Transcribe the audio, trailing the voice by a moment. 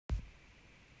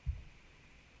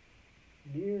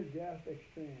near-death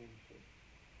experiences.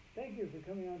 Thank you for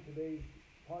coming on today's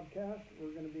podcast.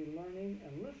 We're going to be learning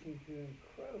and listening to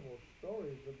incredible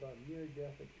stories about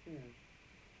near-death experience.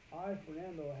 I,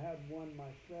 Fernando, had one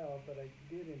myself, but I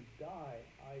didn't die.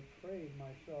 I prayed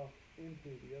myself into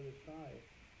the other side.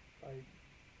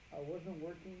 I wasn't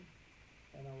working,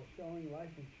 and I was selling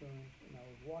life insurance, and I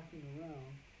was walking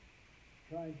around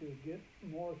trying to get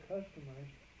more customers.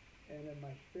 And in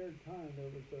my spare time, there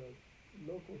was a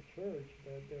local church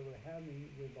that they were having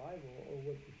revival, or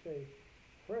what you say,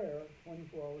 prayer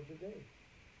 24 hours a day.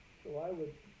 So I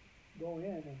would go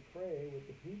in and pray with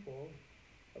the people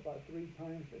about 3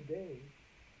 times a day,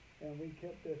 and we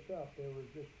kept this up. They were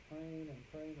just praying and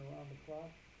praying around the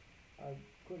clock. I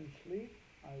couldn't sleep.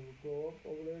 I would go up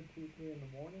over there 2, 3 in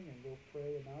the morning and go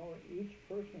pray an hour. Each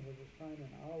person was assigned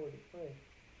an hour to pray.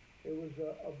 It was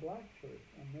a black church,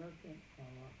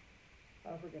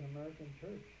 African American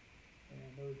church, and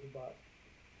there was about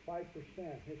 5%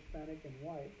 Hispanic and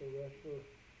white. The rest were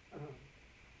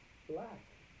black,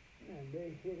 and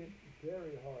they hit it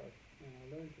very hard. And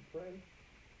I learned to pray.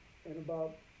 And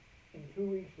about 2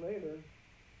 weeks later,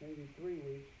 maybe 3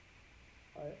 weeks,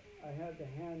 I had the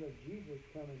hand of Jesus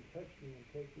come and touch me and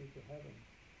take me to heaven.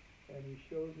 And he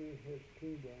showed me his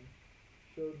kingdom,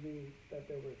 showed me that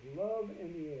there was love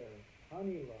in the air,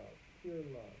 honey love, pure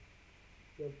love.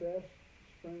 The best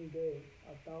spring day,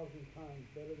 1,000 times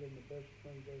better than the best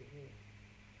spring day here.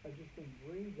 I just can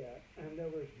breathe that. And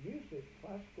there was music,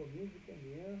 classical music in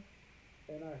the air,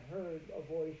 and I heard a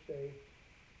voice say,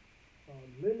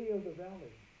 Lily of the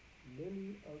Valley,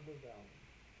 Lily of the Valley.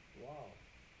 Wow.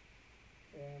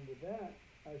 And with that,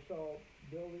 I saw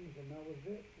buildings, and that was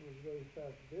it. It was a very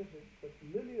fast visit. But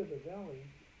Lily of the Valley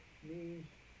means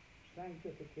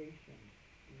sanctification,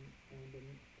 and in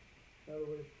other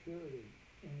words, purity.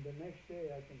 And the next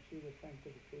day, I can see the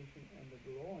sanctification and the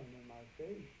glowing in my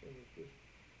face.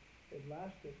 It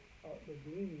lasted, the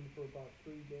gleaming for about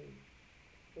 3 days.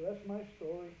 So that's my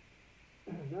story.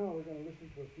 Now we're going to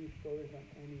listen to a few stories on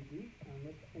NED, and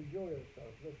let's enjoy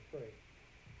ourselves. Let's pray.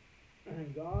 And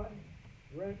God,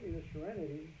 grant me the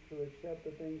serenity to accept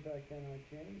the things I cannot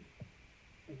change,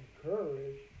 and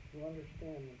courage to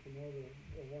understand and to know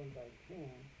the ones I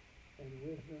can, and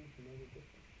wisdom to know the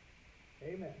difference.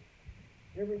 Amen.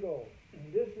 Here we go.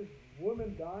 And this is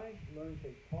Woman Dies, learns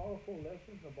a powerful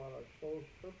lesson about our soul's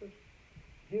purpose,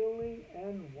 healing,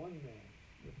 and oneness.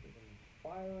 This is an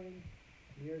inspiring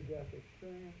near-death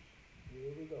experience.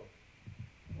 Here we go.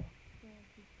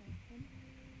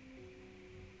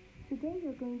 Today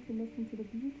you're going to listen to the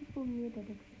beautiful near-death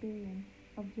experience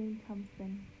of Jane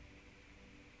Thompson.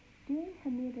 During her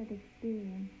near-death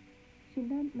experience, she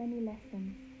learned many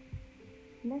lessons.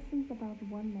 Lessons about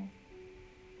oneness,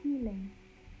 healing,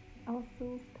 our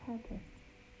soul's purpose,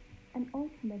 and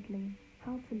ultimately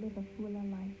how to live a fuller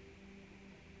life.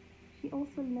 She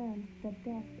also learned that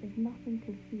death is nothing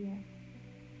to fear,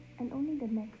 and only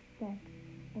the next step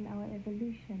in our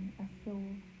evolution as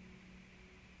souls.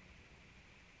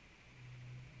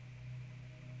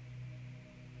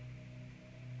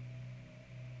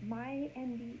 My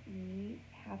NDE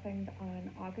happened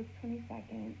on August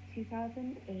 22nd,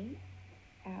 2008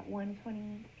 at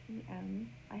 1:20 p.m.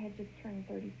 I had just turned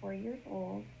 34 years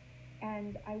old,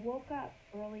 and I woke up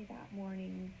early that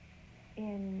morning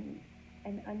in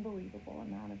an unbelievable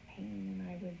amount of pain, and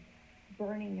I was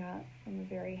burning up from a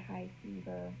very high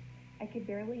fever. I could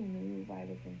barely move. I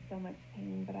was in so much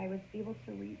pain, but I was able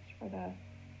to reach for the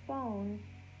phone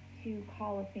to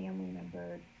call a family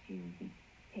member to be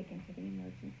taken to the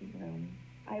emergency room.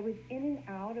 I was in and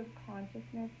out of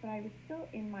consciousness, but I was still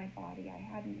in my body. I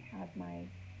hadn't had my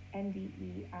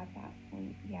NDE at that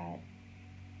point yet.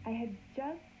 I had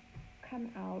just come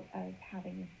out of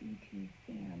having a CT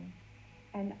scan,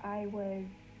 and I was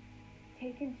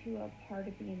taken to a part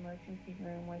of the emergency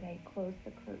room where they closed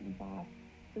the curtains off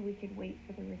so we could wait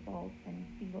for the results and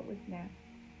see what was next.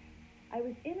 I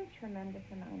was in a tremendous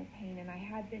amount of pain, and I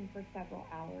had been for several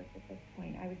hours at this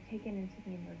point. I was taken into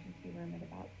the emergency room at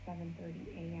about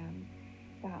 7:30 a.m.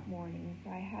 that morning,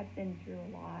 so I had been through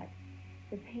a lot.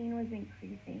 The pain was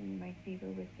increasing, my fever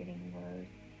was getting worse,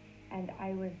 and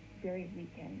I was very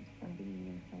weakened from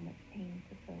being in so much pain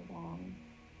for so long.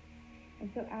 And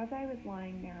so as I was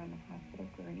lying there on the hospital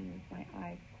gurney with my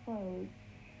eyes closed,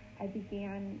 I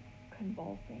began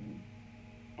convulsing,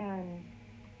 and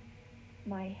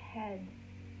my head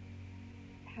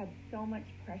had so much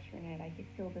pressure in it, I could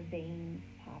feel the veins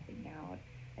popping out.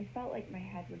 I felt like my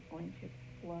head was going to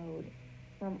explode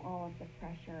from all of the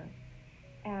pressure.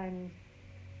 And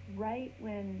right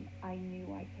when I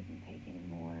knew I couldn't take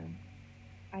anymore,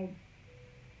 I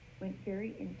went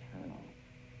very internal.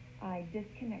 I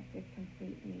disconnected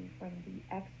completely from the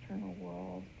external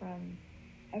world, from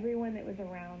everyone that was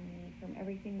around me, from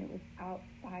everything that was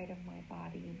outside of my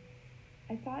body.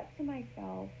 I thought to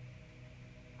myself,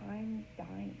 I'm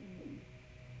dying.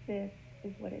 This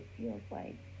is what it feels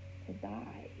like to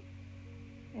die.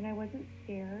 And I wasn't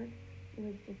scared. It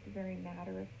was just a very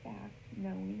matter-of-fact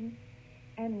knowing.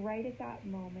 And right at that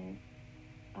moment,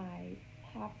 I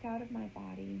popped out of my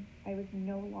body. I was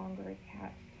no longer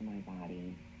attached to my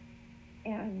body.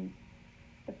 And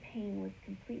the pain was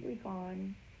completely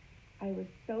gone. I was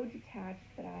so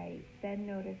detached that I then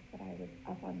noticed that I was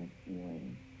up on the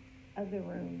ceiling of the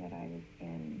room that I was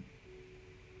in.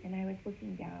 And I was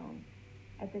looking down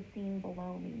at the scene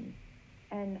below me.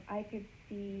 And I could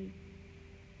see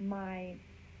my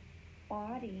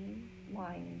body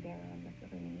lying there on the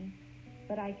gurney,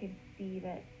 but I could see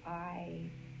that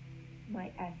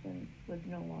my essence was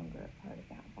no longer a part of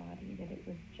that body, that it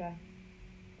was just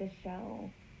the shell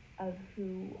of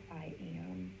who I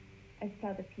am. I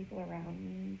saw the people around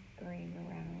me scurrying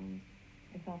around.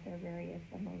 I felt their various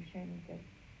emotions of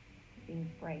being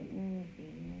frightened,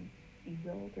 being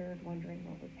bewildered, wondering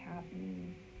what was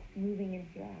happening, moving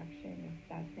into action,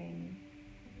 assessing.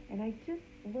 And I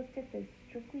just looked at this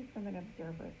strictly from an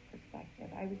observer's perspective.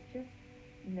 I was just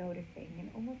noticing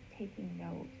and almost taking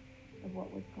note of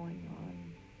what was going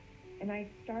on. And I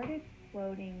started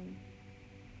floating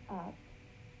up,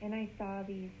 and I saw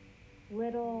these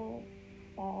little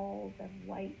balls of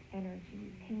light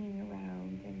energy hanging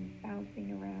around and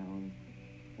bouncing around.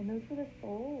 And those were the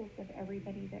souls of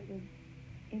everybody that was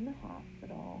in the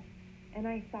hospital. And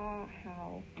I saw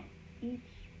how each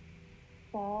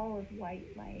ball of white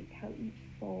light, how each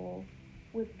soul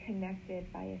was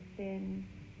connected by a thin,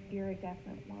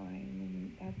 iridescent line,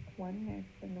 and that's oneness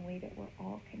and the way that we're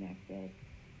all connected.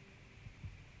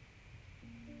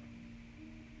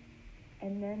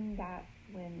 And then that's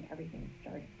when everything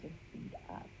started to speed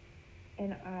up.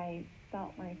 And I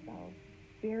felt myself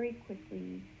very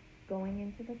quickly going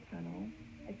into the tunnel.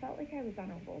 I felt like I was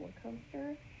on a roller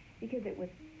coaster because it was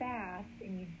fast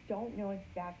and you don't know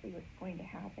exactly what's going to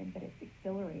happen, but it's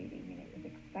exhilarating and it was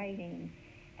exciting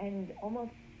and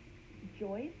almost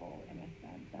joyful in a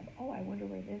sense of, oh, I wonder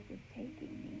where this is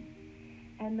taking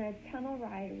me. And the tunnel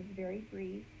ride was very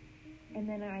brief, and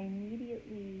then I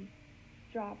immediately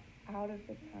dropped out of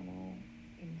the tunnel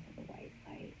into the white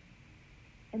light.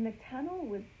 And the tunnel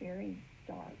was very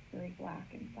dark, very black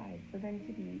inside. So then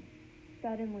to be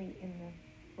suddenly in this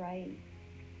bright,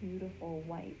 beautiful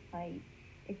white light,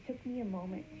 it took me a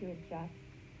moment to adjust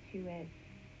to it.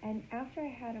 And after I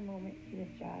had a moment to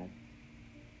adjust,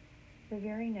 the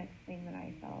very next thing that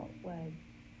I felt was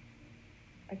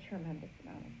a tremendous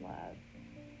amount of love.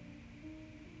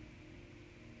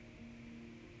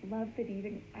 Love that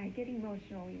even, I get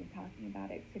emotional even talking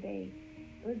about it today.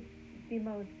 It was the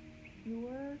most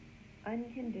pure,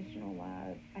 unconditional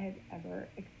love I have ever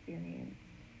experienced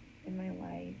in my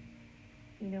life.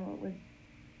 You know, it was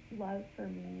love for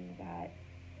me that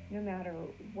no matter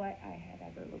what I had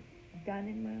ever done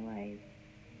in my life,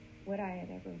 what I had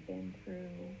ever been through,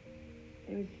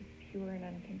 it was just pure and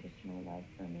unconditional love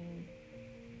for me.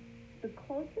 The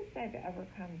closest I've ever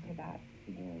come to that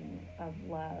feeling of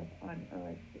love on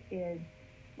earth is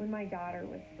when my daughter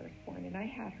was first born, and I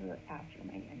had her after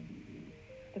my NDE.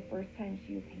 The first time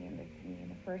she was handed to me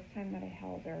and the first time that I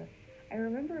held her, I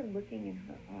remember looking in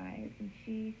her eyes, and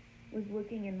she was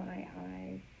looking in my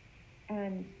eyes,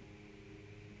 and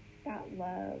that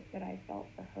love that I felt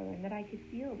for her and that I could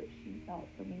feel that she felt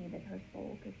for me, that her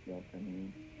soul could feel for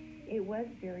me, it was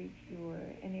very pure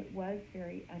and it was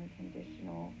very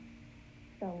unconditional.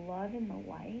 The love in the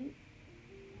light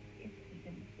is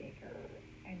even bigger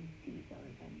and deeper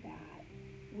than that,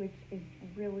 which is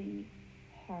really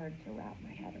hard to wrap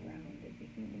my head around as a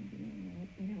human being,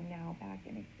 you know, now back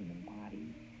in a human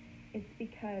body. It's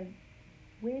because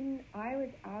when I was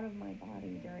out of my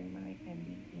body during my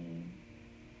NDE,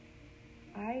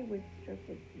 I was stripped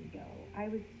of ego. I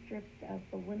was stripped of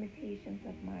the limitations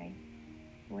of my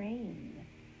brain.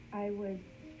 I was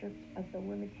stripped of the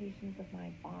limitations of my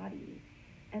body.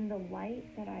 And the light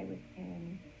that I was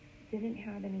in didn't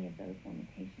have any of those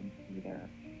limitations either.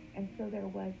 And so there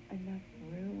was enough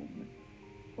room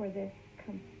for this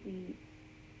complete,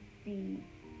 deep,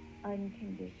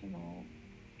 unconditional,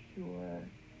 pure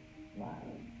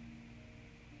love.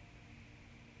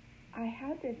 I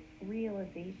had this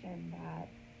realization that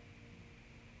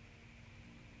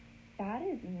that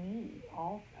is me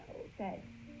also, that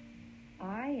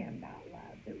I am that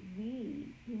love, that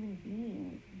we, human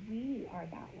beings, we are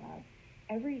that love.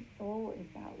 Every soul is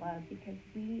that love because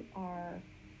we are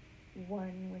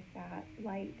one with that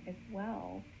light as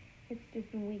well. It's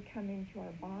just when we come into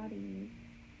our bodies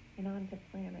and onto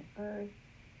planet Earth,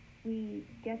 we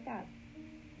get that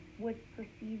what's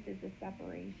perceived as a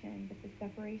separation, but the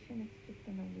separation is just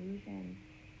an illusion.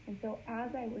 And so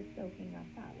as I was soaking up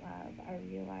that love, I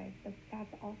realized that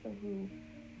that's also who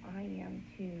I am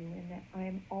too, and that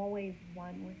I'm always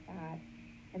one with that,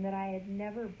 and that I had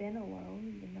never been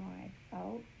alone, even though I had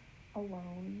felt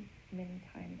alone many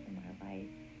times in my life,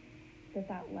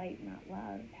 that light and that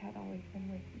love had always been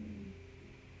with me.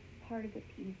 Part of the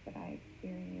peace that I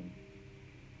experienced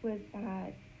was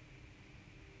that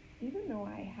even though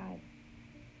I had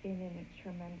been in a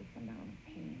tremendous amount of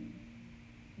pain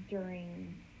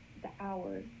during the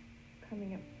hours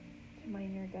coming up to my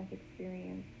near-death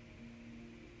experience,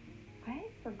 I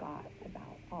forgot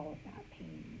about all of that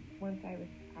pain once I was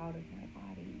out of my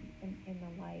body and in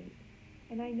the light.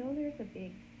 And I know there's a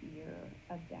big fear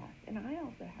of death, and I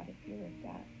also had a fear of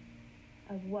death,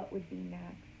 of what would be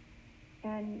next.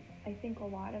 And I think a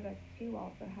lot of us too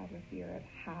also have a fear of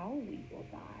how we will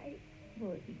die.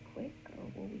 Will it be quick, or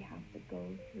will we have to go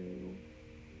through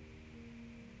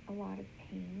a lot of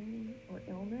pain or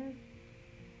illness?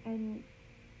 And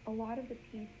a lot of the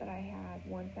peace that I had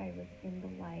once I was in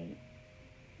the light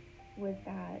was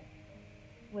that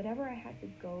whatever I had to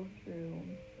go through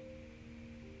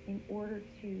in order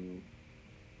to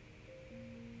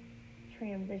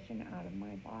transition out of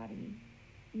my body,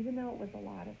 even though it was a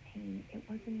lot of pain, it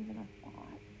wasn't even a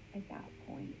thought at that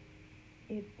point.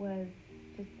 It was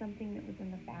just something that was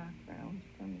in the background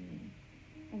for me.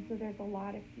 And so there's a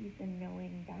lot of peace in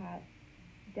knowing that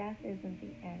death isn't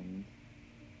the end.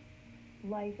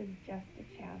 Life is just a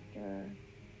chapter.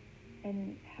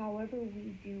 And however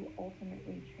we do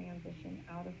ultimately transition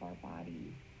out of our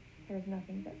bodies, there's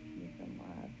nothing but peace and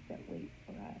love that waits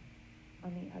for us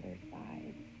on the other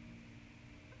side.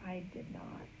 I did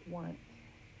not want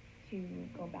to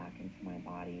go back into my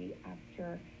body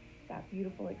after that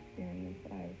beautiful experience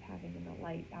that I was having in the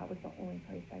light. That was the only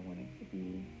place I wanted to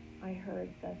be. I heard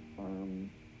the firm,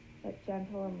 but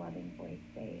gentle and loving voice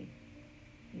say,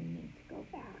 "You need to go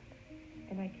back."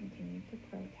 And I continued to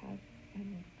protest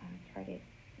and try to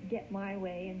get my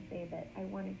way and say that I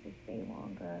wanted to stay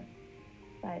longer.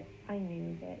 But I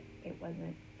knew that it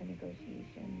wasn't a negotiation.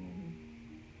 And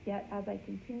yet, as I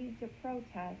continued to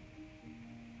protest,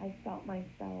 I felt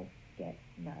myself get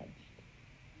nudged,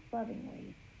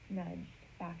 lovingly nudged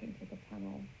back into the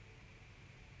tunnel.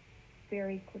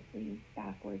 Very quickly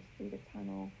backwards through the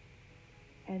tunnel.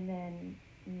 And then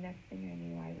next thing I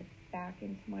knew, I was back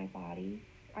into my body.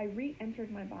 I re-entered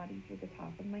my body through the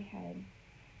top of my head.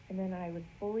 And then I was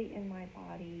fully in my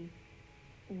body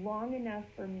long enough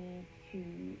for me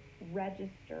to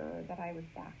register that I was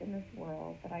back in this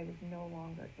world, that I was no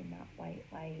longer in that white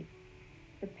light.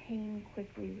 The pain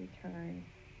quickly returned,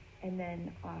 and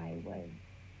then I was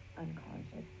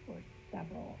unconscious for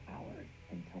several hours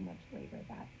until much later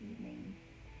that evening.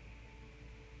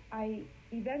 I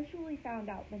eventually found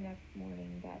out the next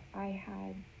morning that I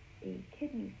had a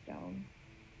kidney stone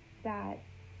that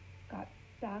got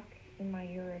stuck in my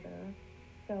ureter.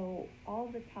 So all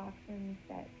the toxins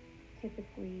that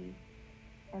typically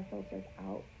are filtered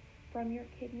out from your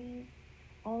kidneys,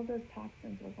 all those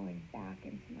toxins were going back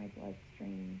into my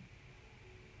bloodstream,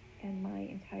 and my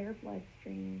entire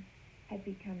bloodstream had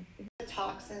become the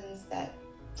toxins that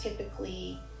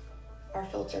typically are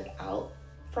filtered out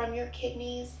from your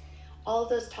kidneys. All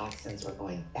those toxins were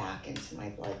going back into my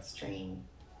bloodstream,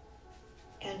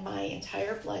 and my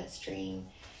entire bloodstream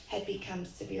had become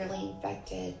severely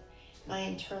infected. My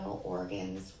internal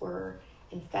organs were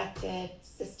infected,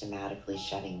 systematically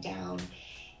shutting down,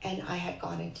 and I had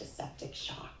gone into septic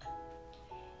shock.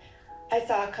 I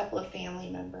saw a couple of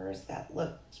family members that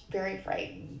looked very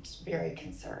frightened, very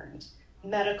concerned.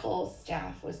 Medical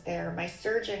staff was there, my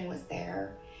surgeon was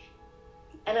there,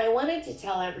 and I wanted to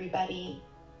tell everybody,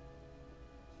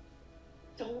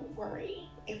 don't worry.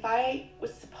 If I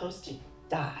was supposed to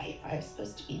die, if I was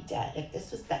supposed to be dead, if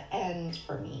this was the end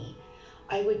for me,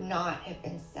 I would not have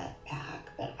been sent back,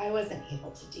 but I wasn't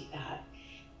able to do that.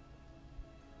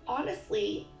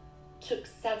 Honestly, took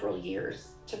several years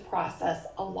to process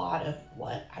a lot of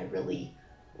what I really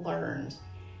learned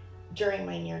during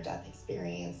my near-death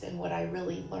experience and what I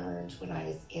really learned when I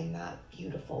was in that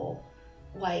beautiful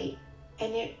light.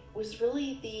 And it was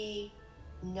really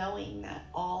the knowing that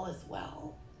all is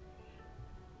well.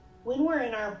 When we're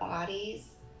in our bodies,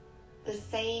 the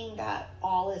saying that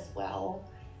all is well,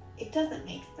 it doesn't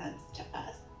make sense to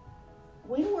us.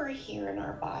 When we're here in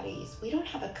our bodies, we don't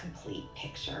have a complete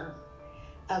picture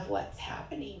of what's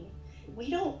happening. We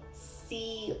don't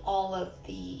see all of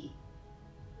the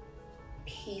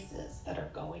pieces that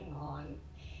are going on.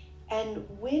 And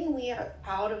when we are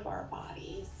out of our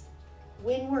bodies,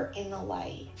 when we're in the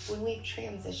light, when we've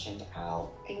transitioned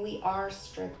out and we are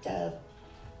stripped of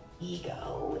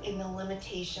ego and the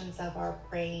limitations of our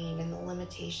brain and the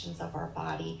limitations of our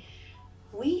body,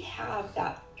 we have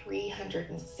that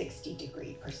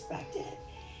 360-degree perspective.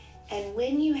 And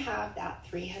when you have that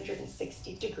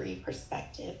 360-degree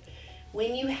perspective,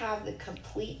 when you have the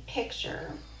complete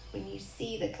picture, when you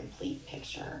see the complete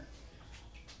picture,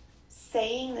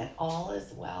 saying that all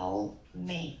is well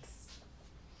makes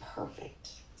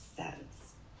perfect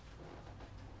sense.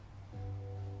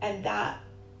 And that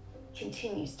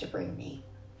continues to bring me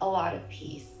a lot of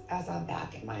peace as I'm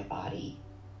back in my body.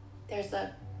 There's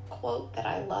a quote that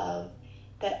I love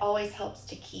that always helps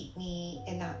to keep me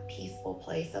in that peaceful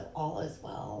place of all is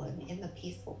well and in the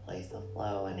peaceful place of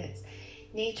flow. And it's,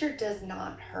 nature does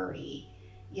not hurry,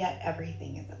 yet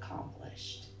everything is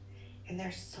accomplished. And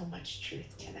there's so much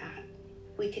truth to that.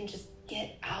 We can just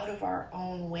get out of our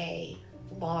own way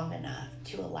long enough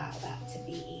to allow that to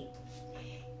be.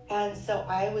 And so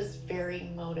I was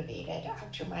very motivated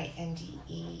after my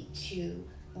NDE to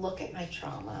look at my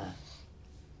trauma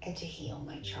and to heal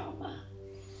my trauma.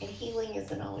 And healing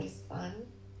isn't always fun,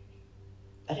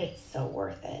 but it's so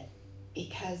worth it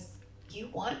because you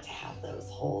want to have those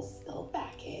holes filled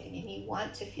back in and you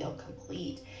want to feel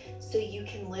complete so you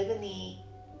can live in the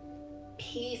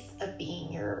peace of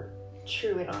being your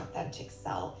true and authentic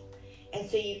self. And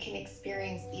so you can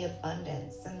experience the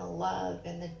abundance and the love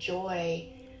and the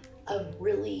joy of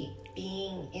really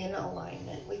being in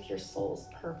alignment with your soul's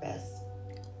purpose.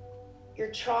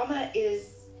 Your trauma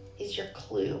is your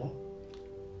clue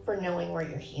for knowing where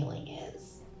your healing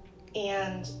is.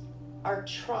 And our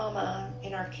trauma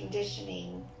and our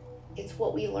conditioning, it's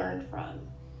what we learned from.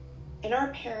 And our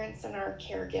parents and our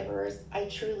caregivers, I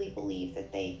truly believe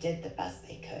that they did the best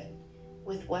they could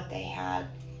with what they had.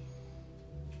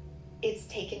 It's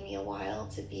taken me a while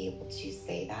to be able to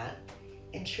say that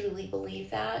and truly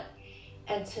believe that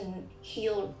and to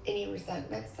heal any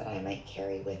resentments that I might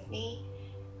carry with me.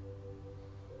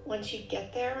 Once you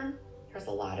get there, there's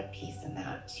a lot of peace in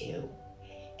that too.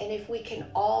 And if we can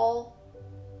all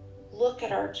look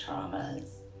at our traumas,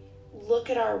 look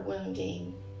at our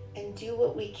wounding, and do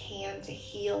what we can to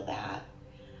heal that,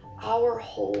 our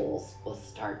holes will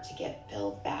start to get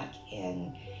filled back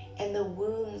in and the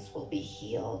wounds will be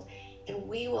healed and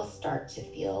we will start to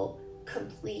feel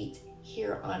complete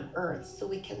here on earth so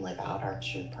we can live out our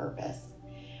true purpose.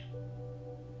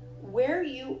 Where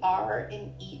you are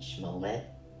in each moment,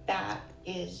 that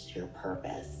is your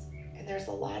purpose. And there's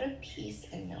a lot of peace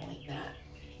in knowing that.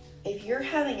 If you're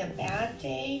having a bad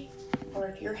day or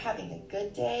if you're having a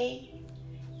good day,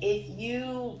 if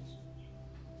you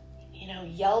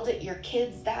yelled at your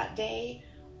kids that day,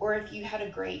 or if you had a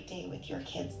great day with your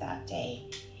kids that day,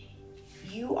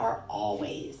 you are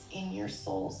always in your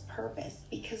soul's purpose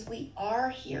because we are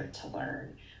here to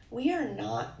learn. We are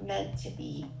not meant to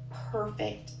be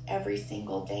perfect every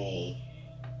single day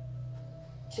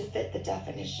to fit the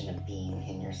definition of being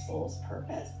in your soul's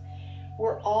purpose.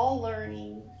 We're all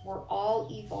learning, we're all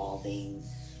evolving,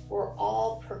 we're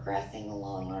all progressing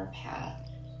along our path.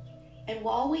 And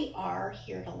while we are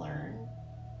here to learn,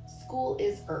 school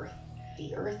is earth.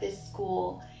 The earth is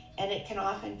school, and it can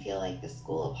often feel like the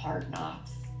school of hard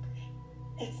knocks.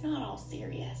 It's not all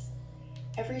serious.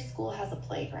 Every school has a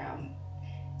playground.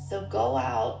 So go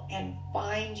out and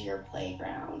find your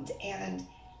playground and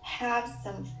have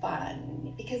some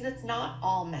fun because it's not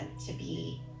all meant to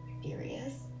be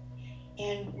serious.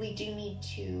 And we do need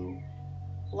to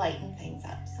lighten things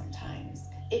up sometimes.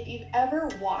 If you've ever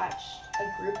watched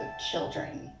a group of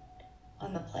children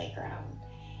on the playground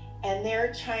and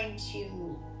they're trying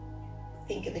to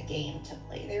think of a game to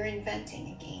play, they're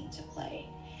inventing a game to play.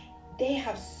 They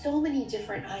have so many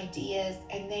different ideas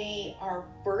and they are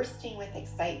bursting with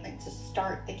excitement to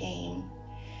start the game.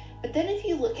 But then if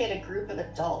you look at a group of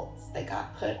adults that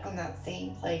got put on that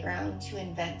same playground to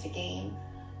invent a game,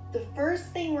 the first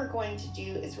thing we're going to do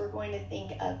is we're going to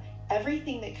think of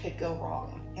everything that could go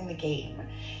wrong in the game.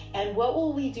 And what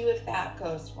will we do if that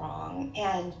goes wrong?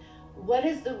 And what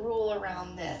is the rule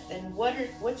around this? And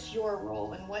what's your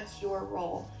role and what's your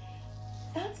role?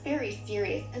 That's very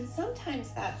serious. And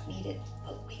sometimes that's needed,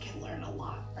 but we can learn a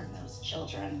lot from those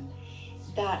children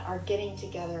that are getting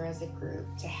together as a group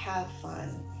to have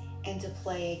fun and to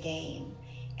play a game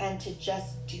and to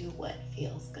just do what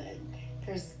feels good.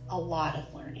 There's a lot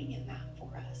of learning in that for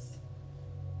us.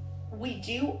 We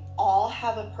do all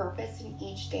have a purpose in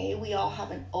each day. We all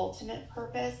have an ultimate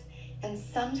purpose. And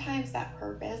sometimes that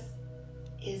purpose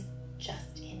is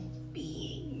just in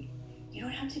being. You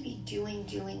don't have to be doing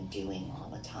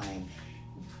all the time.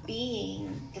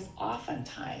 being is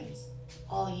oftentimes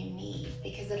all you need,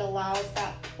 because it allows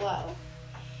that flow.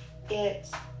 It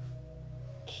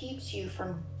keeps you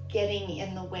from getting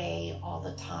in the way all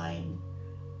the time,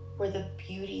 where the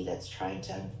beauty that's trying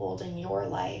to unfold in your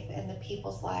life and the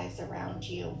people's lives around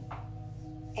you,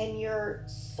 and your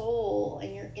soul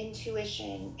and your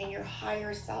intuition and your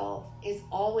higher self is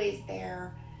always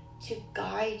there to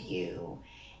guide you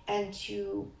and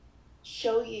to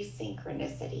show you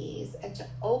synchronicities and to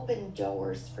open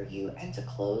doors for you and to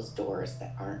close doors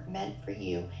that aren't meant for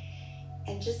you.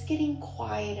 And just getting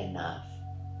quiet enough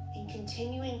and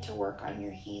continuing to work on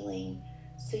your healing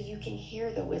so you can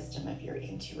hear the wisdom of your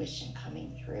intuition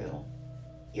coming through.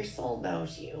 Your soul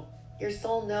knows you. Your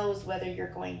soul knows whether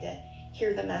you're going to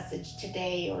hear the message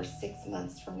today or 6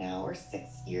 months from now or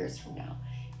 6 years from now.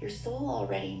 Your soul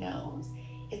already knows.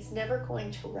 It's never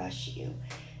going to rush you.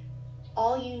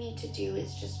 All you need to do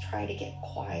is just try to get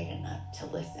quiet enough to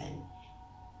listen.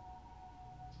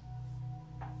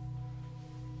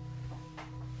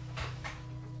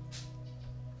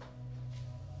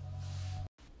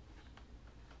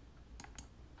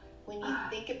 When you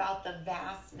think about the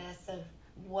vastness of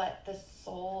what the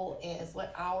soul is,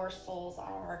 what our souls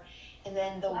are, and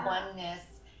then the oneness,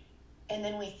 and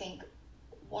then we think,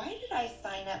 why did I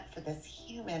sign up for this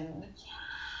human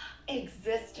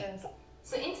existence?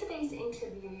 So in today's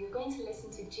interview, you're going to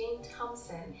listen to Jane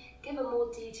Thompson give a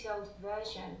more detailed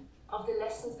version of the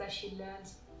lessons that she learned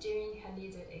during her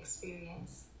near-death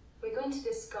experience. We're going to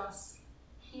discuss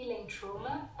healing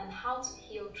trauma and how to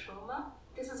heal trauma.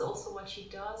 This is also what she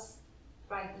does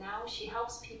right now. She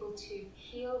helps people to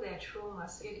heal their trauma.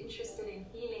 So if you're interested in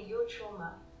healing your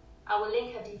trauma, I will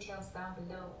link her details down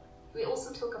below. We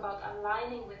also talk about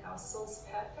aligning with our soul's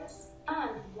purpose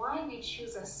and why we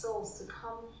choose as souls to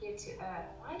come here to Earth.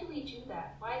 Why do we do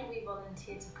that? Why do we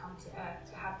volunteer to come to Earth,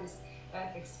 to have this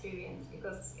Earth experience?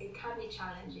 Because it can be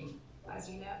challenging, as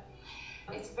you know.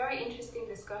 It's a very interesting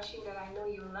discussion that I know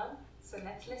you'll love, so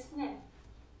let's listen in.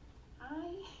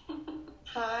 Hi.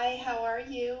 Hi, how are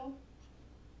you?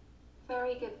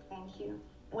 Very good, thank you.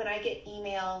 When I get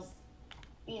emails,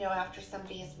 after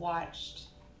somebody has watched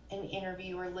an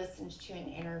interview or listened to an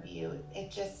interview,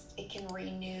 it can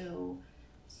renew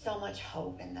so much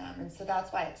hope in them. And so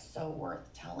that's why it's so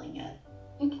worth telling it.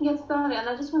 You can get started. And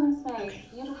I just want to say, okay,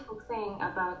 the beautiful thing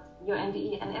about your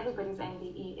NDE and everybody's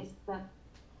NDE is that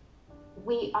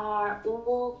we are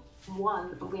all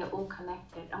one, we are all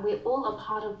connected, and we're all a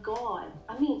part of God.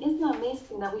 I mean, isn't it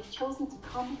amazing that we've chosen to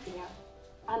come here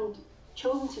and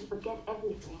chosen to forget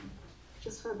everything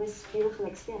just for this beautiful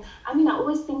experience? I mean, I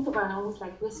always think about it almost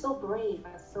like we're so brave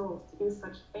as souls to do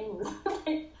such things.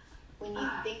 When you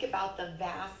think about the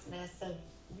vastness of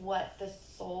what the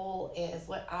soul is,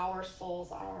 what our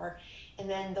souls are, and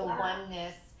then the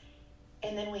oneness,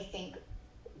 and then we think,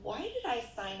 why did I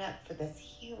sign up for this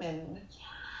human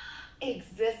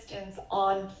existence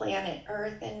on planet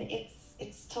Earth? And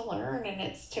it's to learn and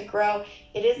it's to grow.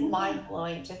 It is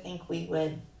mind-blowing to think we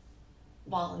would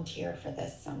volunteer for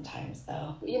this sometimes,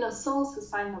 though. Souls who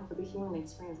sign up for the human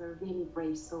experience are really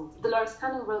brave souls. Dolores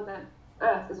Cannon wrote that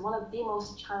Earth is one of the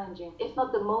most challenging, if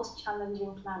not the most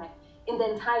challenging planet in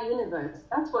the entire universe.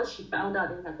 That's what she found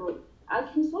out in her book. I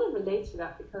can sort of relate to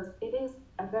that because it is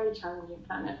a very challenging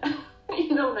planet.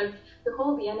 Like to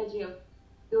hold the energy of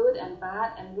good and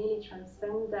bad and really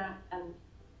transcend that and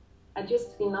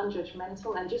just be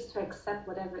non-judgmental and just to accept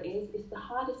whatever is the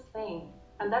hardest thing.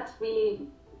 And that's really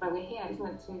why we're here, isn't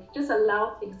it? To just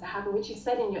allow things to happen, which you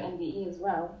said in your NDE as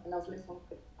well, and I was listening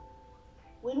to it.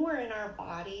 When we're in our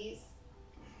bodies,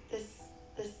 the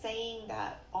saying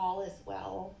that all is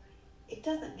well, it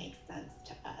doesn't make sense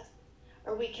to us.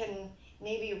 Or we can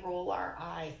maybe roll our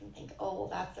eyes and think, oh, well,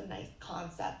 that's a nice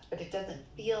concept, but it doesn't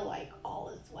feel like all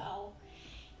is well.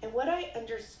 And what I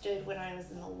understood when I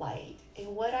was in the light,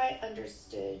 and what I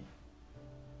understood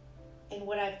and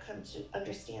what I've come to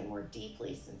understand more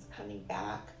deeply since coming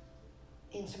back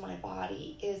into my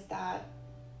body, is that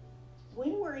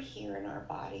when we're here in our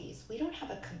bodies, we don't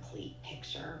have a complete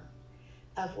picture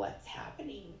of what's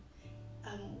happening.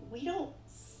 We don't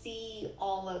see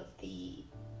all of the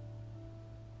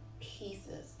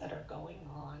pieces that are going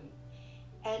on.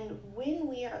 And when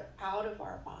we are out of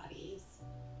our bodies,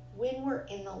 when we're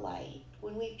in the light,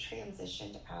 when we've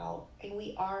transitioned out and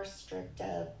we are stripped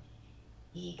of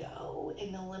ego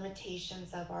and the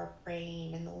limitations of our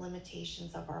brain and the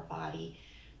limitations of our body,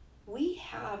 we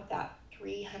have that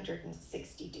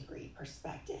 360-degree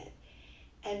perspective.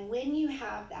 And when you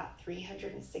have that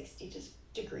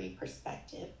 360-degree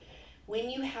perspective, when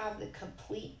you have the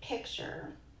complete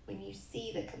picture, when you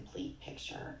see the complete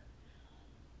picture,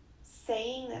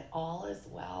 saying that all is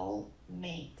well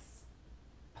makes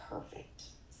perfect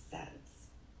sense.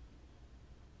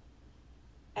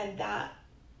 And that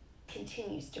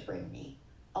continues to bring me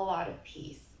a lot of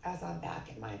peace as I'm back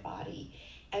in my body.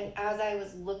 And as I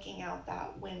was looking out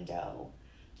that window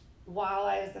while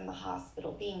I was in the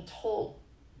hospital,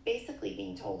 basically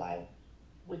being told I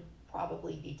would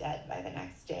probably be dead by the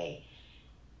next day,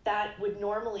 that would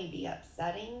normally be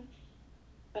upsetting,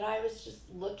 but I was just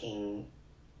looking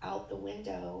out the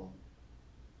window,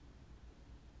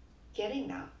 getting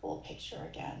that full picture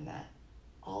again, that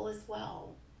all is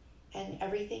well and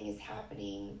everything is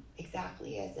happening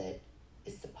exactly as it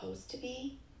is supposed to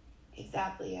be,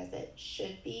 exactly as it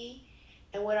should be.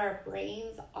 And what our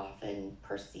brains often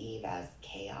perceive as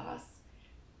chaos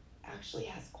actually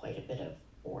has quite a bit of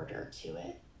order to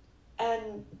it.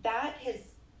 And that has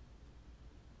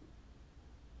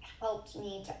helped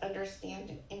me to understand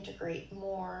and integrate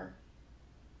more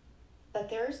that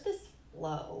there's this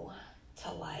flow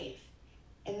to life.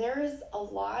 And there is a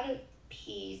lot of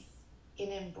peace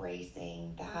in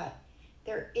embracing that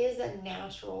there is a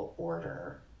natural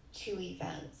order to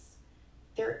events.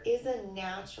 There is a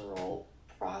natural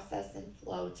process and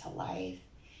flow to life.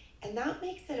 And that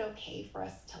makes it okay for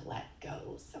us to let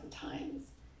go sometimes.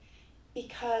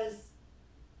 Because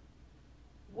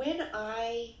when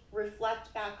I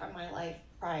reflect back on my life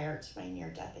prior to my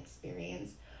near-death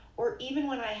experience, or even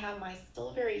when I have my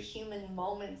still very human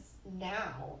moments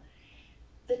now,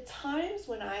 the times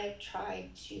when I have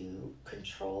tried to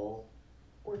control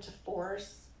or to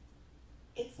force,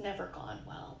 it's never gone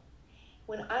well.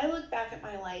 When I look back at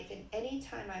my life, and any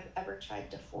time I've ever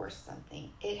tried to force something,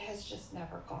 it has just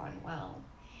never gone well.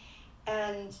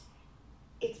 And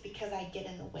it's because I get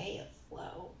in the way of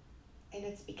flow. And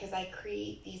it's because I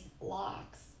create these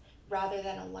blocks rather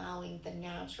than allowing the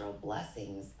natural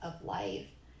blessings of life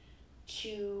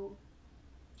to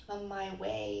come my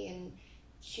way and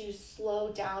to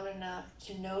slow down enough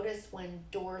to notice when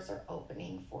doors are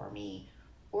opening for me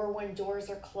or when doors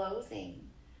are closing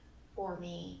for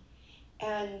me.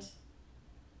 And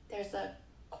there's a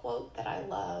quote that I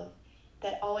love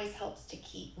that always helps to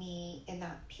keep me in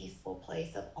that peaceful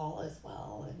place of all is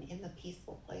well and in the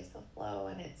peaceful place of flow.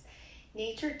 And it's,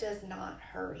 nature does not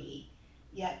hurry,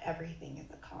 yet everything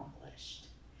is accomplished.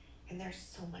 And there's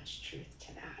so much truth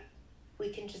to that.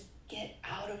 We can just get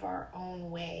out of our own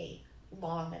way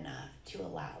long enough to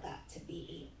allow that to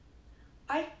be.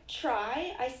 I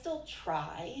still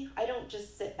try. I don't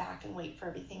just sit back and wait for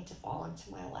everything to fall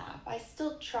into my lap. I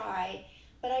still try,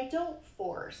 but I don't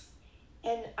force.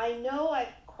 And I know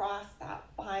I've crossed that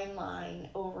fine line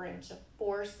over into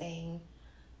forcing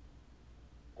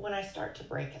when I start to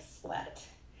break a sweat.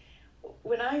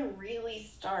 When I really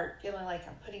start feeling like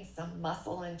I'm putting some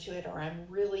muscle into it, or I'm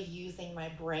really using my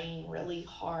brain really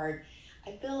hard,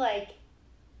 I feel like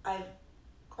I've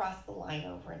crossed the line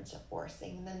over into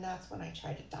forcing. And then that's when I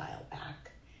try to dial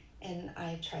back and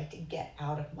I try to get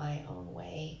out of my own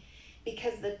way.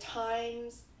 Because the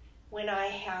times when I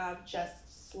have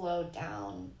just slowed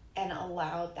down and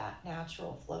allowed that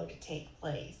natural flow to take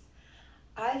place,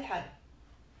 I've had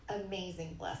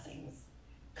amazing blessings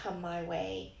come my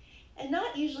way. And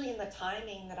not usually in the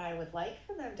timing that I would like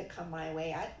for them to come my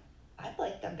way. I'd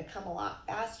like them to come a lot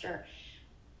faster.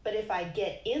 But if I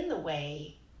get in the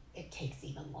way, it takes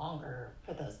even longer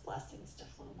for those blessings to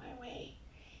flow my way.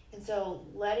 And so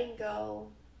letting go,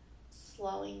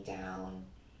 slowing down,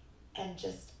 and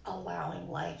just allowing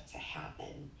life to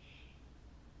happen.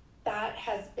 That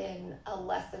has been a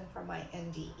lesson from my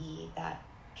NDE that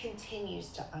continues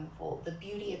to unfold. The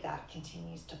beauty of that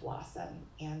continues to blossom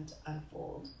and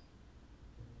unfold.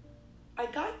 I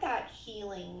got that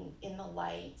healing in the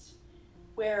light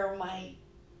where my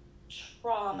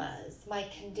traumas, my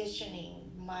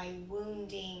conditioning, my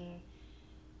wounding,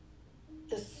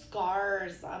 the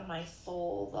scars on my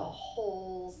soul, the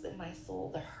holes in my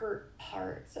soul, the hurt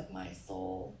parts of my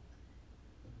soul,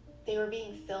 they were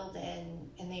being filled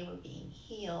in and they were being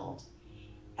healed.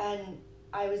 And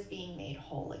I was being made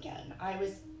whole again. I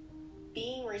was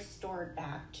being restored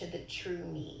back to the true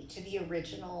me, to the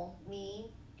original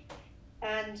me.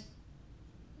 And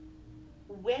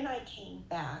when I came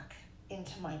back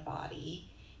into my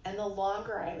body, and the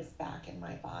longer I was back in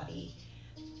my body,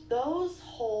 those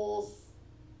holes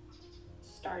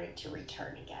started to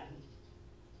return again.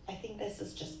 I think this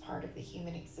is just part of the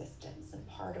human existence and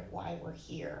part of why we're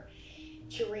here,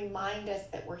 to remind us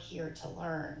that we're here to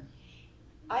learn.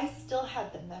 I still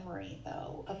had the memory,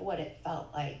 though, of what it felt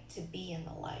like to be in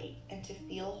the light and to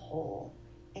feel whole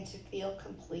and to feel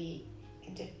complete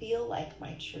and to feel like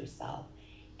my true self.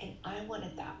 And I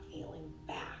wanted that feeling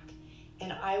back.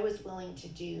 And I was willing to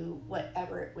do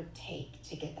whatever it would take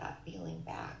to get that feeling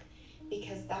back,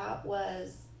 because that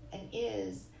was and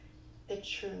is the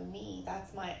true me.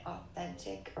 That's my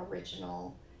authentic,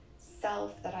 original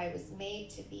self that I was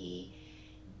made to be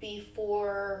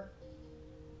before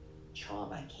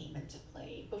trauma came into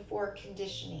play, before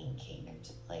conditioning came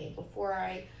into play, before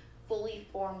I fully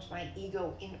formed my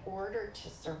ego in order to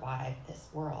survive this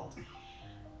world.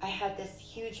 I had this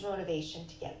huge motivation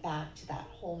to get back to that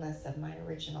wholeness of my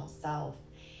original self.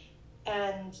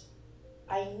 And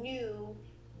I knew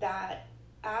that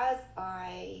as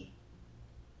I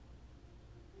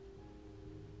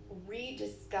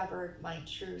rediscovered my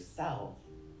true self,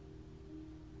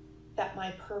 that my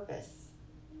purpose,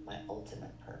 my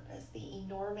ultimate purpose, the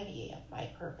enormity of my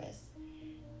purpose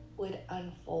would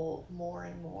unfold more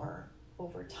and more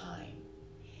over time.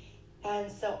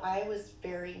 And so I was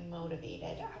very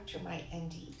motivated after my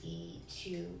NDE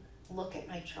to look at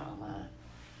my trauma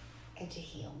and to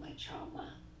heal my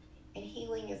trauma. And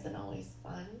healing isn't always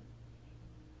fun,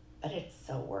 but it's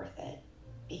so worth it,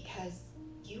 because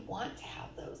you want to have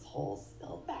those holes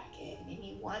filled back in, and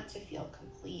you want to feel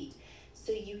complete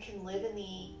so you can live in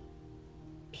the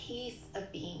peace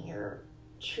of being your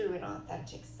true and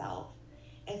authentic self.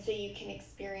 And so you can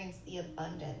experience the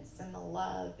abundance and the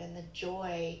love and the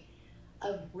joy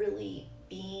of really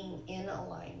being in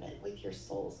alignment with your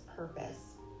soul's purpose.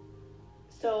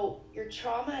 So your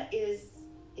trauma is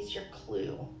your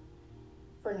clue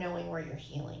for knowing where your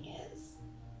healing is.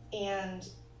 And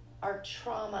our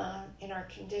trauma and our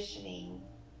conditioning,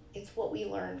 it's what we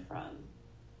learn from.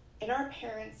 And our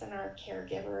parents and our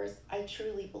caregivers, I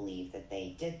truly believe that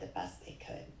they did the best they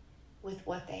could with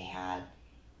what they had.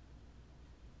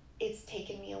 It's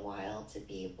taken me a while to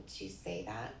be able to say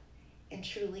that and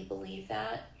truly believe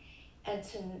that, and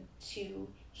to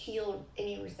heal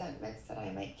any resentments that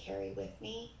I might carry with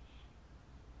me.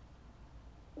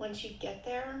 Once you get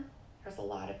there, there's a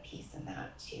lot of peace in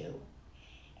that too.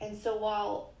 And so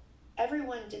while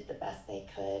everyone did the best they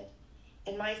could,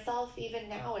 and myself even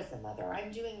now as a mother,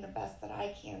 I'm doing the best that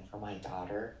I can for my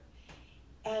daughter,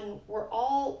 and we're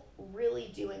all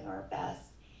really doing our best.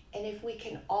 And if we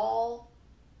can all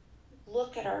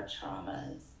look at our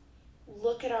traumas,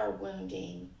 look at our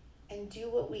wounding, and do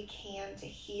what we can to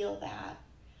heal that,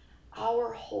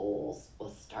 our holes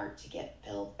will start to get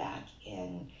filled back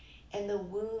in, and the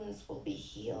wounds will be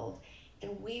healed,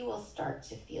 and we will start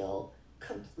to feel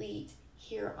complete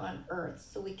here on earth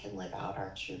so we can live out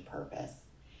our true purpose.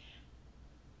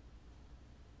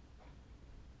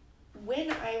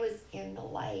 When I was in the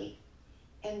light,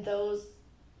 and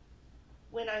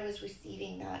when I was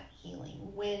receiving that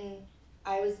healing, when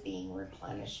I was being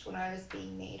replenished, when I was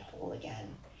being made whole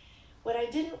again, what I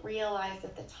didn't realize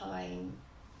at the time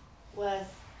was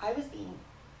I was being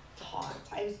taught,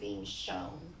 I was being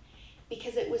shown,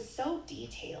 because it was so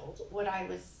detailed what I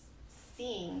was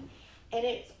seeing. And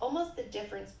it's almost the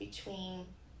difference between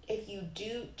if you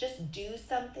just do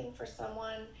something for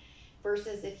someone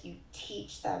versus if you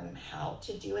teach them how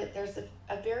to do it. There's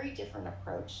a very different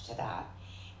approach to that.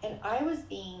 And I was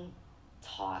being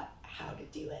taught how to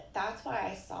do it. That's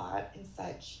why I saw it in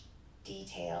such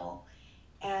detail.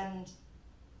 And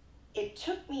it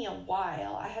took me a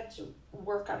while. I had to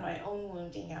work on my own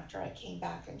wounding after I came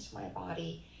back into my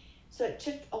body. So it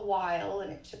took a while,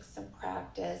 and it took some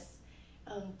practice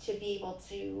to be able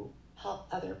to help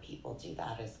other people do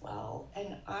that as well.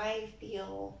 And I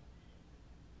feel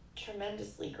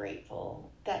tremendously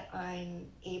grateful that I'm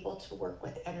able to work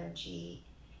with energy,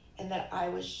 and that I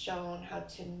was shown how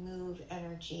to move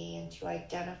energy and to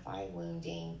identify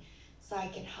wounding so I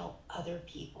can help other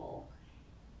people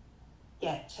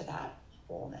get to that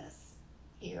wholeness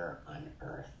here on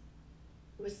earth.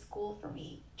 It was school for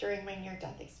me during my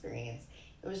near-death experience.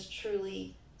 It was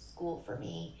truly school for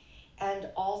me. And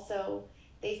also,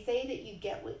 they say that you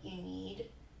get what you need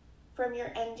from your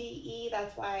NDE.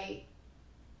 That's why,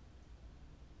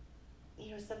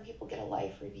 some people get a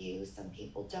life review, some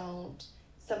people don't.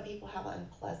 Some people have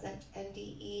unpleasant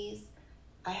NDEs.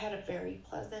 I had a very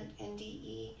pleasant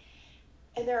NDE.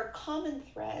 And there are common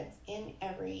threads in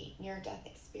every near-death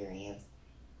experience.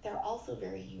 They're also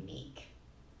very unique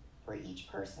for each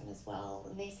person as well.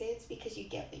 And they say it's because you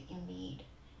get what you need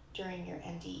during your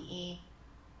NDE.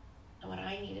 And what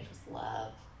I needed was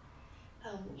love.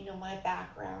 My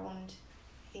background,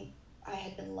 I think I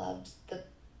had been loved the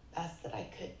best that I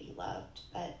could be loved,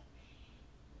 but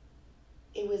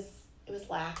it was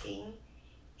lacking,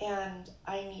 and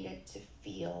I needed to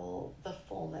feel the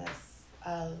fullness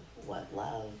of what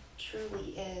love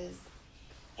truly is,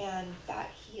 and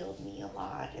that healed me a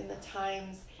lot. In the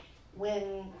times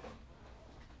when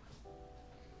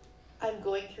I'm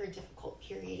going through a difficult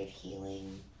period of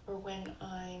healing, or when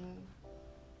I'm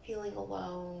feeling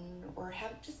alone, or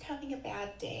just having a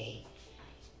bad day,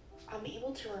 I'm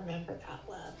able to remember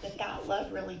that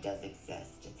love really does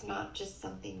exist. It's not just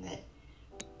something that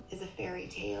is a fairy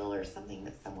tale or something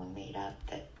that someone made up,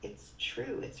 that it's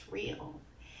true, it's real.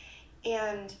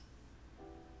 And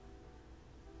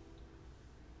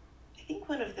I think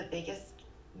one of the biggest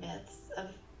myths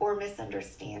or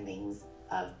misunderstandings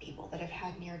of people that have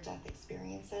had near-death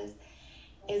experiences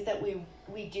is that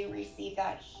we do receive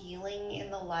that healing in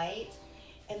the light,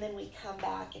 and then we come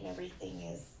back and everything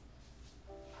is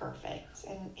perfect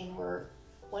and we're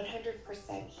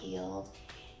 100% healed.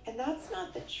 And that's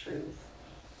not the truth.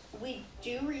 We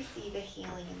do receive a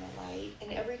healing in the light,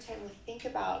 and every time we think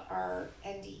about our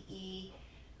NDE,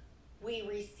 we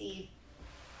receive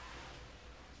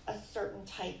a certain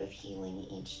type of healing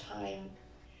each time.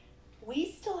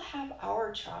 We still have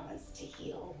our traumas to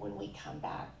heal when we come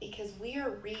back, because we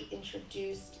are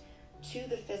reintroduced to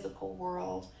the physical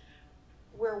world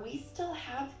where we still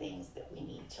have things that we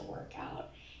need to work out.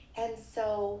 And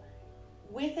so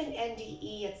with an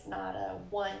NDE, it's not a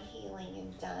one healing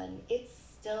and done. It's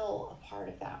still a part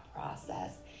of that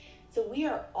process. So we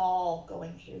are all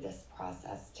going through this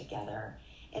process together.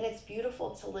 And it's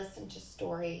beautiful to listen to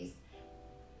stories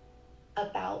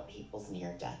about people's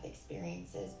near-death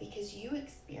experiences, because you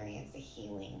experience a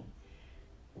healing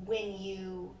when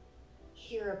you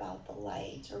hear about the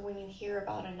light, or when you hear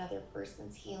about another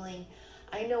person's healing.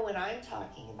 I know when I'm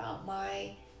talking about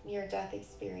my near-death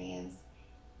experience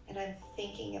and I'm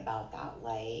thinking about that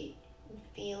light and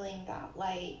feeling that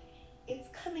light, it's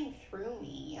coming through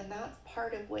me, and that's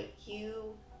part of what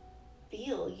you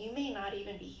feel. You may not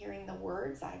even be hearing the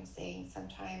words I'm saying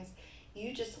sometimes.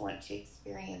 You just want to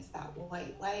experience that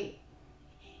white light.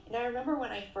 And I remember when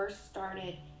I first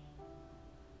started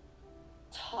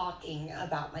talking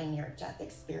about my near-death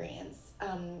experience,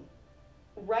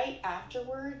 right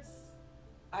afterwards,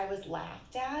 I was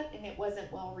laughed at and it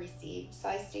wasn't well received. So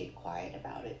I stayed quiet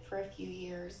about it for a few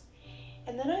years.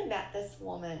 And then I met this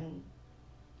woman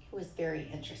who was very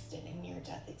interested in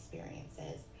near-death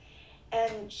experiences.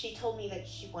 And she told me that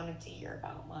she wanted to hear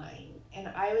about mine. And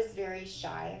I was very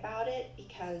shy about it,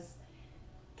 because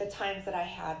the times that I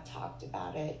had talked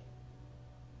about it,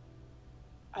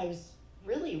 I was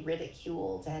really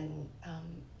ridiculed and,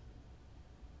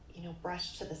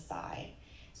 brushed to the side.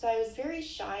 So I was very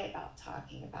shy about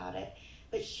talking about it,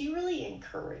 but she really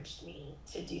encouraged me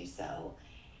to do so.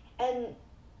 And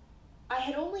I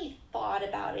had only thought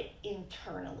about it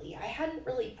internally. I hadn't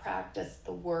really practiced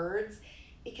the words,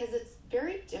 because it's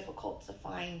very difficult to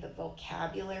find the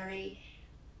vocabulary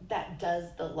that does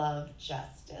the love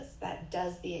justice, that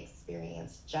does the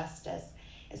experience justice.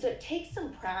 And so it takes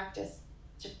some practice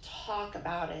to talk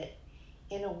about it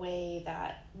in a way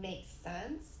that makes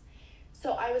sense.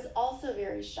 So I was also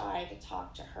very shy to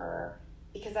talk to her,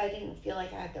 because I didn't feel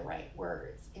like I had the right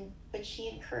words. But she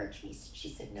encouraged me. She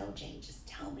said, "No, Jane, just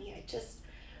tell me. I just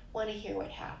want to hear what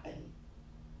happened."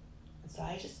 And so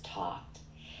I just talked.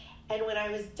 And when I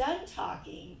was done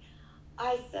talking,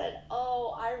 I said,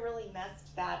 "Oh, I really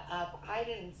messed that up. I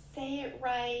didn't say it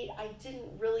right. I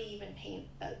didn't really even paint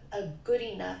a good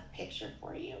enough picture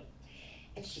for you."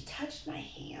 And she touched my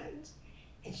hand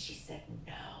and she said,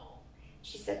 "No."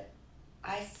 She said,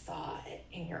 "I saw it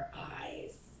in your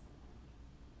eyes."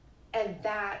 And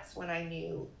that's when I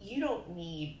knew you don't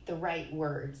need the right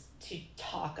words to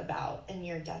talk about a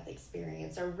near-death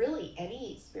experience, or really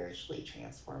any spiritually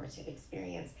transformative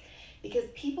experience, because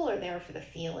people are there for the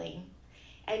feeling.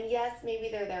 And yes, maybe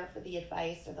they're there for the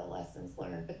advice or the lessons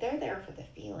learned, but they're there for the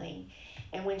feeling.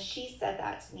 And when she said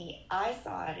that to me, I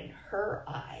saw it in her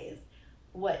eyes,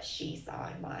 what she saw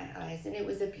in my eyes. And it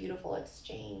was a beautiful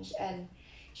exchange. And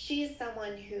she is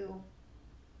someone who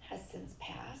has since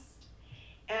passed,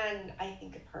 and I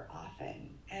think of her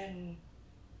often, and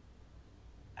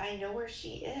I know where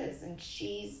she is, and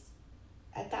she's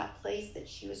at that place that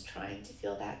she was trying to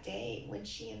feel that day when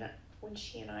she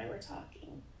and I were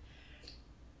talking.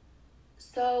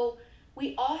 So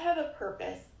we all have a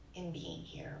purpose in being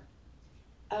here.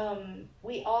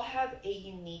 We all have a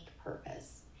unique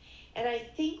purpose. And I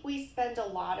think we spend a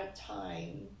lot of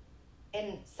time,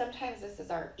 and sometimes this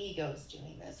is our egos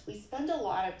doing this, we spend a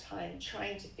lot of time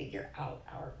trying to figure out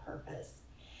our purpose.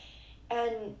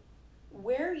 And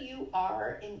where you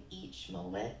are in each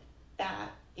moment,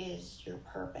 that is your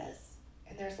purpose.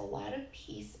 And there's a lot of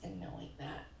peace in knowing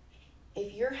that.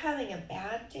 If you're having a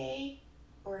bad day,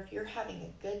 or if you're having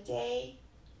a good day,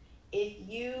 if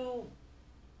you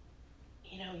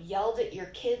yelled at your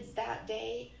kids that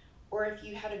day, or if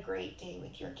you had a great day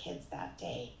with your kids that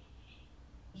day,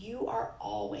 you are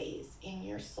always in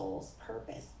your soul's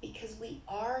purpose, because we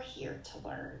are here to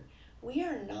learn. We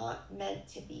are not meant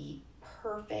to be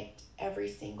perfect every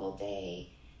single day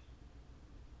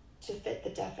to fit the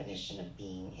definition of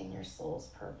being in your soul's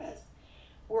purpose.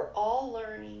 We're all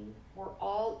learning, we're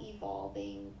all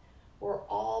evolving, we're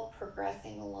all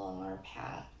progressing along our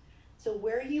path. So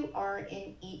where you are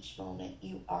in each moment,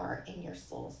 you are in your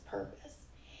soul's purpose.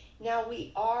 Now,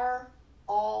 we are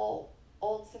all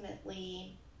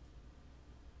ultimately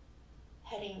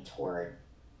heading toward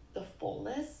the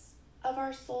fullness of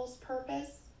our soul's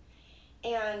purpose.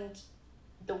 And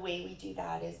the way we do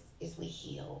that is we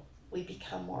heal. We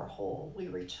become more whole. We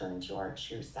return to our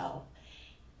true self.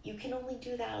 You can only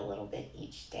do that a little bit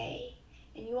each day.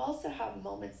 And you also have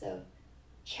moments of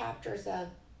chapters of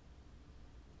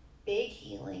big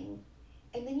healing,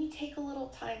 and then you take a little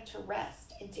time to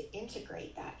rest and to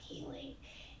integrate that healing.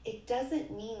 It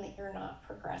doesn't mean that you're not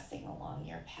progressing along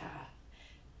your path.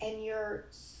 And your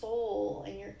soul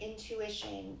and your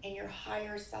intuition and your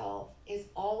higher self is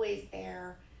always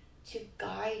there to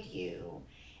guide you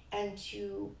and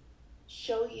to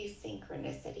show you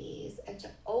synchronicities and to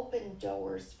open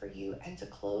doors for you and to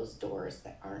close doors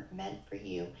that aren't meant for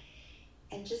you.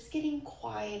 And just getting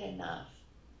quiet enough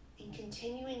and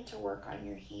continuing to work on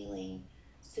your healing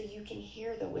so you can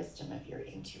hear the wisdom of your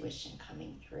intuition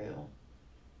coming through.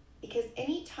 Because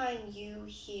anytime you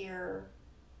hear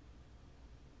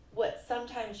what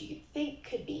sometimes you think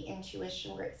could be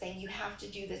intuition, where it's saying you have to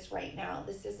do this right now,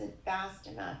 this isn't fast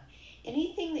enough,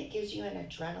 anything that gives you an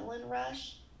adrenaline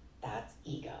rush, that's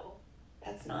ego.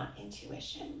 That's not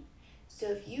intuition.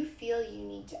 So if you feel you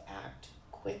need to act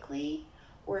quickly,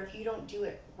 or if you don't do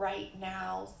it right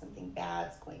now, something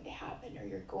bad's going to happen, or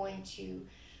you're going to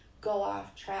go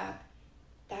off track,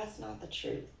 that's not the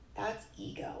truth. That's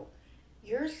ego.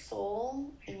 Your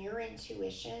soul and your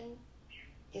intuition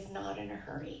is not in a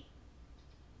hurry.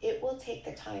 It will take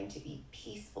the time to be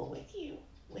peaceful with you,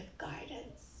 with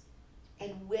guidance,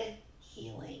 and with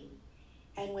healing,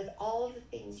 and with all of the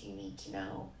things you need to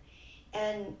know.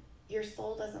 And your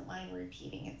soul doesn't mind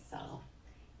repeating itself.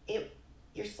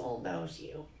 Your soul knows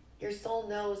you. Your soul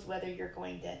knows whether you're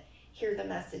going to hear the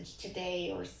message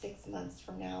today or 6 months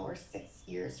from now or 6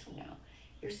 years from now.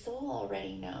 Your soul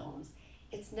already knows.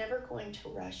 It's never going to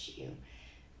rush you.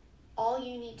 All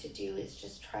you need to do is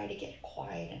just try to get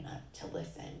quiet enough to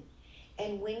listen.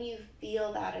 And when you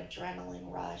feel that adrenaline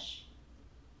rush,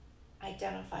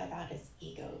 identify that as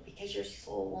ego, because your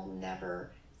soul will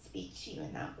never speak to you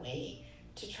in that way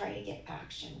to try to get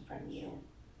action from you.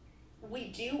 We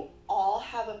do all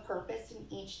have a purpose in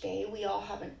each day. We all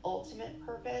have an ultimate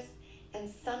purpose. And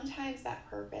sometimes that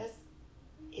purpose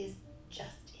is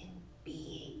just in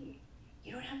being.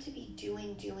 You don't have to be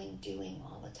doing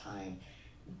all the time.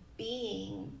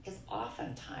 Being is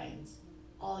oftentimes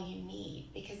all you need,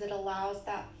 because it allows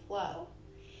that flow.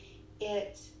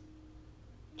 It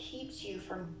keeps you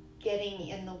from getting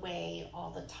in the way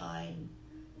all the time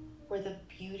for the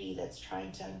beauty that's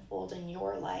trying to unfold in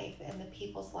your life and the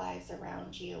people's lives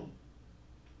around you.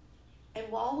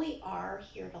 And while we are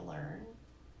here to learn,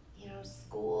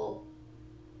 school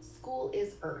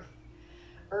is Earth.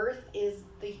 Earth is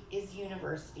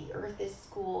university. Earth is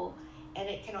school, and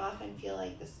it can often feel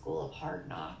like the school of hard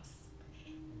knocks.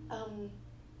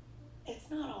 It's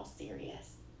not all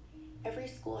serious. Every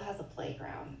school has a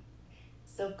playground.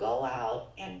 So go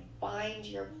out and find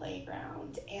your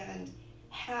playground and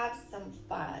have some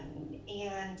fun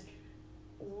and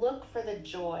look for the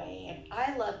joy. And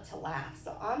I love to laugh,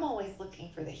 so I'm always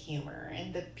looking for the humor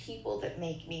and the people that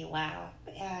make me laugh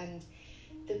and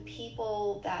the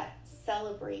people that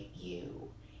celebrate you,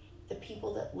 the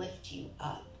people that lift you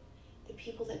up, the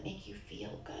people that make you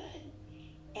feel good,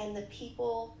 and the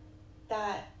people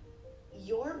that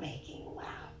you're making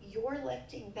laugh. You're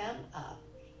lifting them up,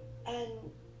 and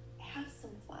have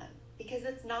some fun, because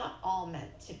it's not all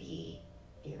meant to be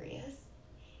serious,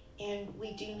 and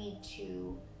we do need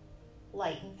to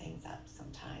lighten things up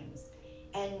sometimes.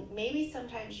 And maybe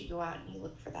sometimes you go out and you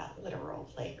look for that literal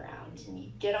playground, and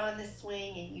you get on the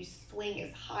swing and you swing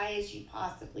as high as you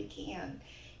possibly can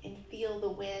and feel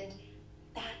the wind.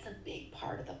 That's a big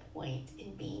part of the point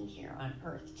in being here on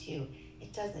Earth too.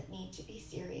 It doesn't need to be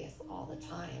serious all the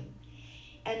time.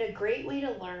 And a great way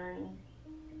to learn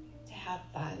to have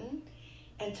fun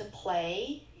and to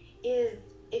play is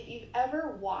if you've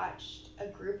ever watched a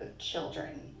group of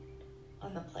children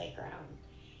on the playground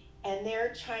and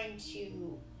they're trying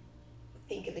to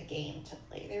think of a game to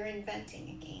play, they're inventing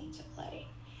a game to play.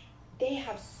 They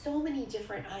have so many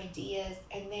different ideas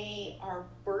and they are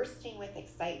bursting with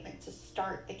excitement to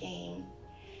start the game.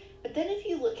 But then if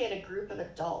you look at a group of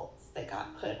adults that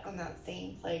got put on that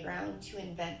same playground to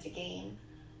invent a game,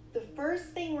 the first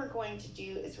thing we're going to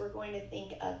do is we're going to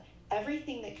think of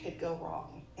everything that could go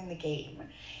wrong in the game.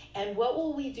 And what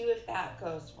will we do if that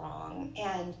goes wrong?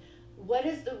 And what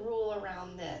is the rule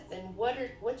around this? And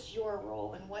what's your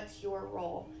role and what's your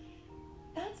role?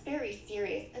 That's very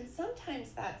serious. And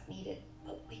sometimes that's needed,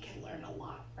 but we can learn a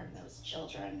lot from those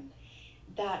children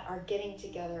that are getting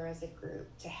together as a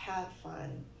group to have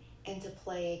fun and to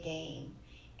play a game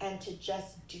and to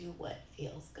just do what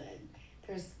feels good.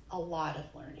 There's a lot of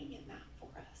learning in that for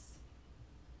us.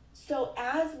 So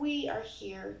as we are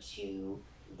here to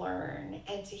learn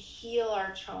and to heal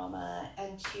our trauma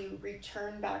and to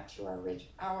return back to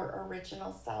our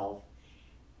original self,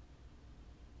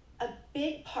 a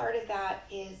big part of that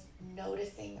is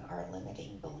noticing our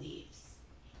limiting beliefs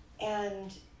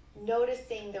and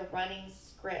noticing the running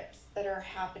scripts that are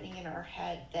happening in our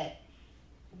head that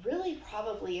really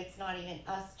probably it's not even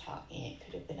us talking. It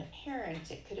could have been a parent.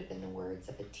 It could have been the words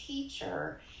of a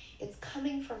teacher. It's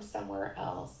coming from somewhere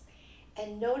else.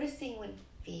 And noticing when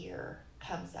fear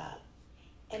comes up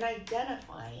and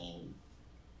identifying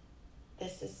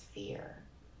this is fear.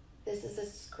 This is a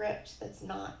script that's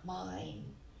not mine.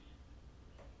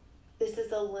 This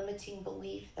is a limiting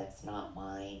belief that's not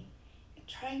mine. And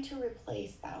trying to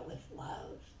replace that with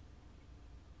love.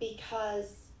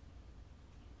 Because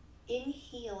in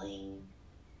healing,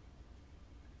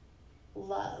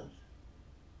 love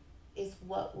is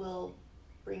what will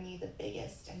bring you the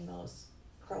biggest and most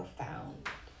profound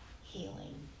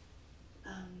healing,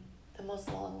 the most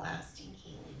long-lasting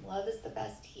healing. Love is the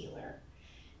best healer.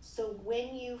 So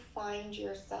when you find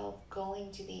yourself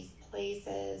going to these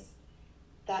places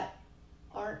that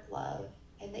aren't love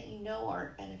and that you know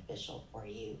aren't beneficial for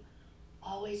you,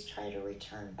 always try to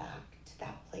return back to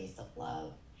that place of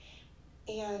love.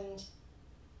 And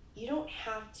you don't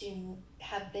have to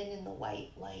have been in the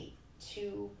white light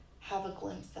to have a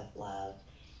glimpse of love.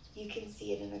 You can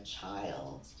see it in a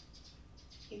child.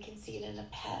 You can see it in a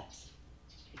pet.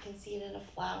 You can see it in a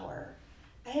flower.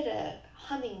 I had a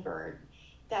hummingbird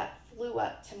that flew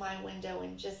up to my window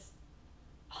and just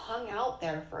hung out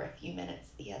there for a few minutes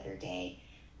the other day.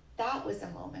 That was a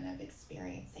moment of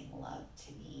experiencing love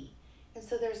to me. And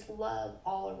so there's love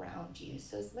all around you.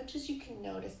 So as much as you can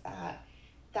notice that,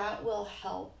 that will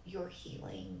help your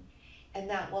healing, and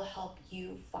that will help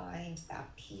you find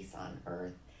that peace on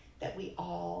earth that we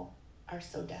all are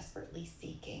so desperately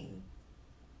seeking.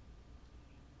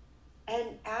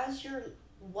 And as you're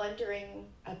wondering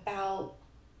about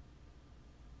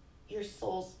your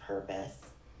soul's purpose,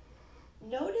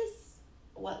 notice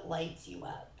what lights you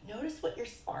up. Notice what your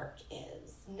spark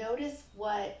is. Notice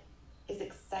what is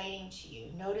exciting to you.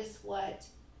 Notice what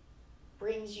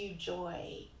brings you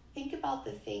joy. Think about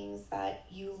the things that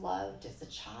you loved as a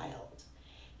child,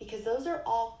 because those are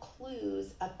all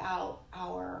clues about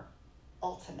our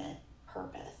ultimate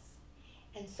purpose.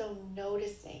 And so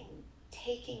noticing,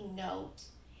 taking note,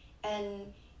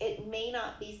 and it may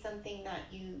not be something that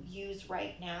you use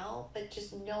right now, but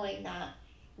just knowing that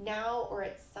now or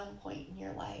at some point in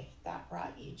your life that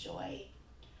brought you joy.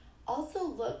 Also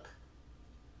look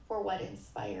for what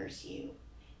inspires you,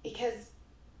 because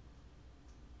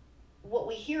what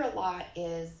we hear a lot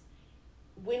is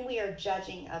when we are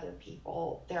judging other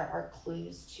people, there are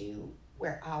clues to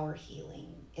where our healing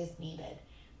is needed.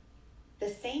 The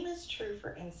same is true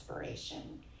for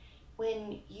inspiration.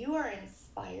 When you are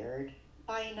inspired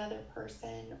by another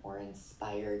person or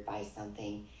inspired by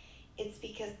something, it's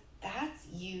because that's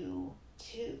you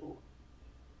too.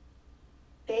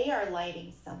 They are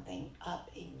lighting something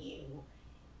up in you.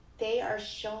 They are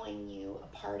showing you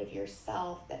a part of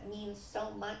yourself that means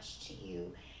so much to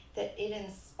you that it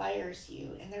inspires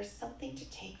you. And there's something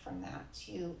to take from that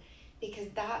too, because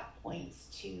that points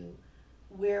to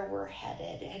where we're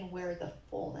headed and where the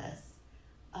fullness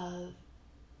of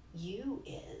you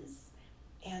is,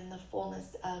 and the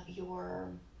fullness of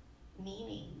your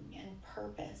meaning and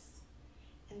purpose.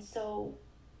 And so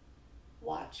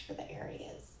watch for the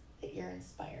areas that you're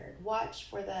inspired. Watch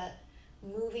for the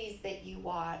movies that you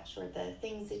watch or the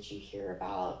things that you hear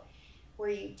about where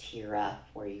you tear up,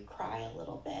 where you cry a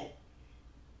little bit.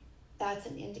 That's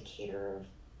an indicator of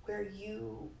where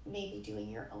you may be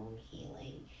doing your own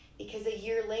healing, because a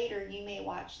year later you may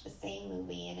watch the same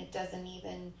movie and it doesn't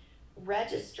even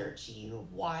register to you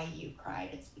why you cried.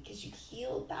 It's because you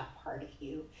healed that part of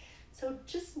you. So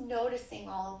just noticing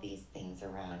all of these things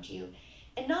around you,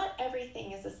 and not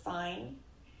everything is a sign.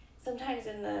 Sometimes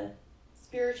in the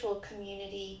spiritual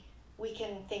community, we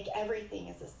can think everything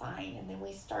is a sign, and then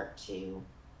we start to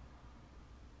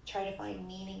try to find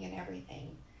meaning in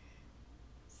everything.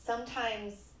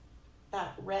 Sometimes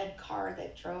that red car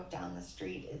that drove down the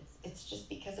street, it's just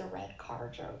because a red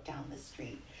car drove down the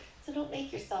street. So don't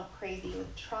make yourself crazy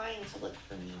with trying to look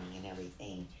for meaning in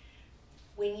everything.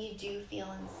 When you do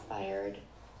feel inspired,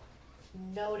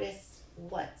 notice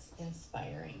what's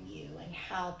inspiring you and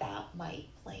how that might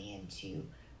play into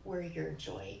where your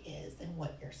joy is and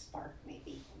what your spark may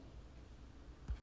be.